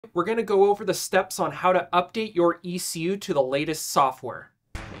we're going to go over the steps on how to update your ECU to the latest software.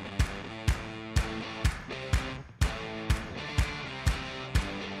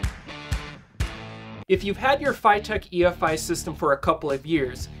 If you've had your FiTech EFI system for a couple of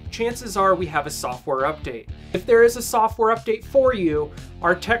years, chances are we have a software update. If there is a software update for you,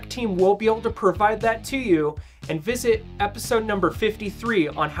 our tech team will be able to provide that to you, and visit episode number 53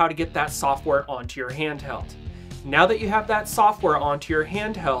 on how to get that software onto your handheld. Now that you have that software onto your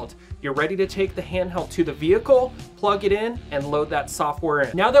handheld, you're ready to take the handheld to the vehicle, plug it in, and load that software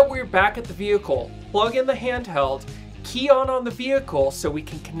in. Now that we're back at the vehicle, plug in the handheld, key on the vehicle so we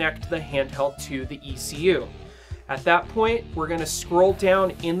can connect the handheld to the ECU. At that point, we're going to scroll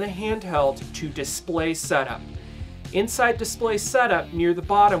down in the handheld to Display Setup. Inside Display Setup, near the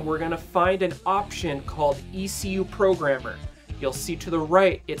bottom, we're going to find an option called ECU Programmer. You'll see to the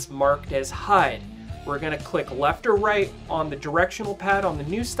right, it's marked as Hide. We're going to click left or right on the directional pad on the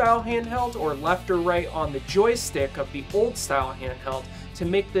new style handheld, or left or right on the joystick of the old style handheld to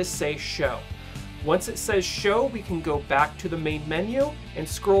make this say Show. Once it says Show, we can go back to the main menu and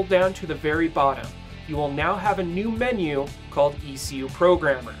scroll down to the very bottom. You will now have a new menu called ECU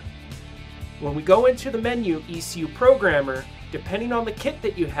Programmer. When we go into the menu ECU Programmer, depending on the kit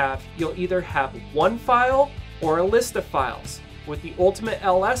that you have, you'll either have one file or a list of files. With the Ultimate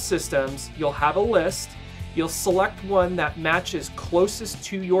LS systems, you'll have a list. You'll select one that matches closest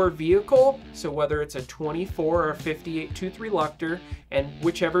to your vehicle, so whether it's a 24 or 58 tooth reluctor, and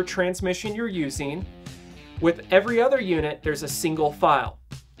whichever transmission you're using. With every other unit, there's a single file.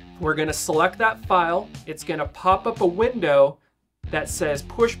 We're going to select that file. It's going to pop up a window that says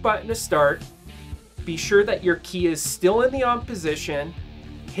push button to start. Be sure that your key is still in the on position.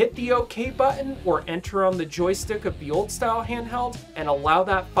 Hit the OK button or enter on the joystick of the old style handheld and allow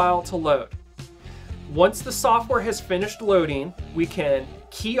that file to load. Once the software has finished loading, we can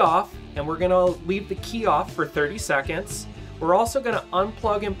key off, and we're going to leave the key off for 30 seconds. We're also going to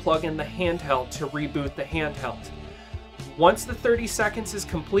unplug and plug in the handheld to reboot the handheld. Once the 30 seconds is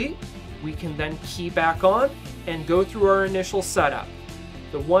complete, we can then key back on and go through our initial setup.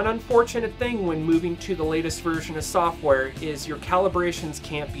 The one unfortunate thing when moving to the latest version of software is your calibrations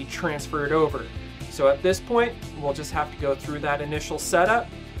can't be transferred over. So at this point, we'll just have to go through that initial setup,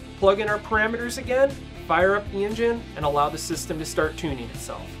 plug in our parameters again, fire up the engine, and allow the system to start tuning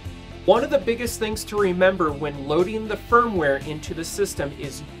itself. One of the biggest things to remember when loading the firmware into the system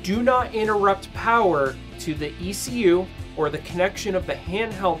is do not interrupt power to the ECU or the connection of the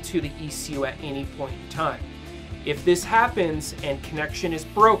handheld to the ECU at any point in time. If this happens and connection is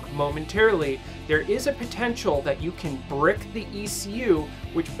broke momentarily, there is a potential that you can brick the ECU,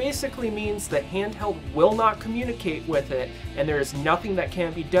 which basically means the handheld will not communicate with it, and there is nothing that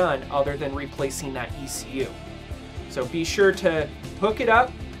can be done other than replacing that ECU. So be sure to hook it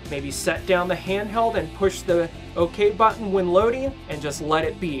up, maybe set down the handheld and push the OK button when loading, and just let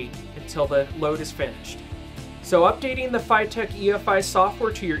it be until the load is finished. So updating the FiTech EFI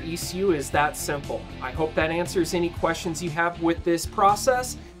software to your ECU is that simple. I hope that answers any questions you have with this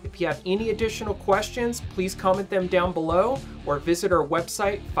process. If you have any additional questions, please comment them down below or visit our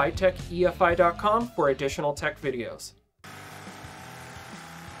website, FiTechEFI.com, for additional tech videos.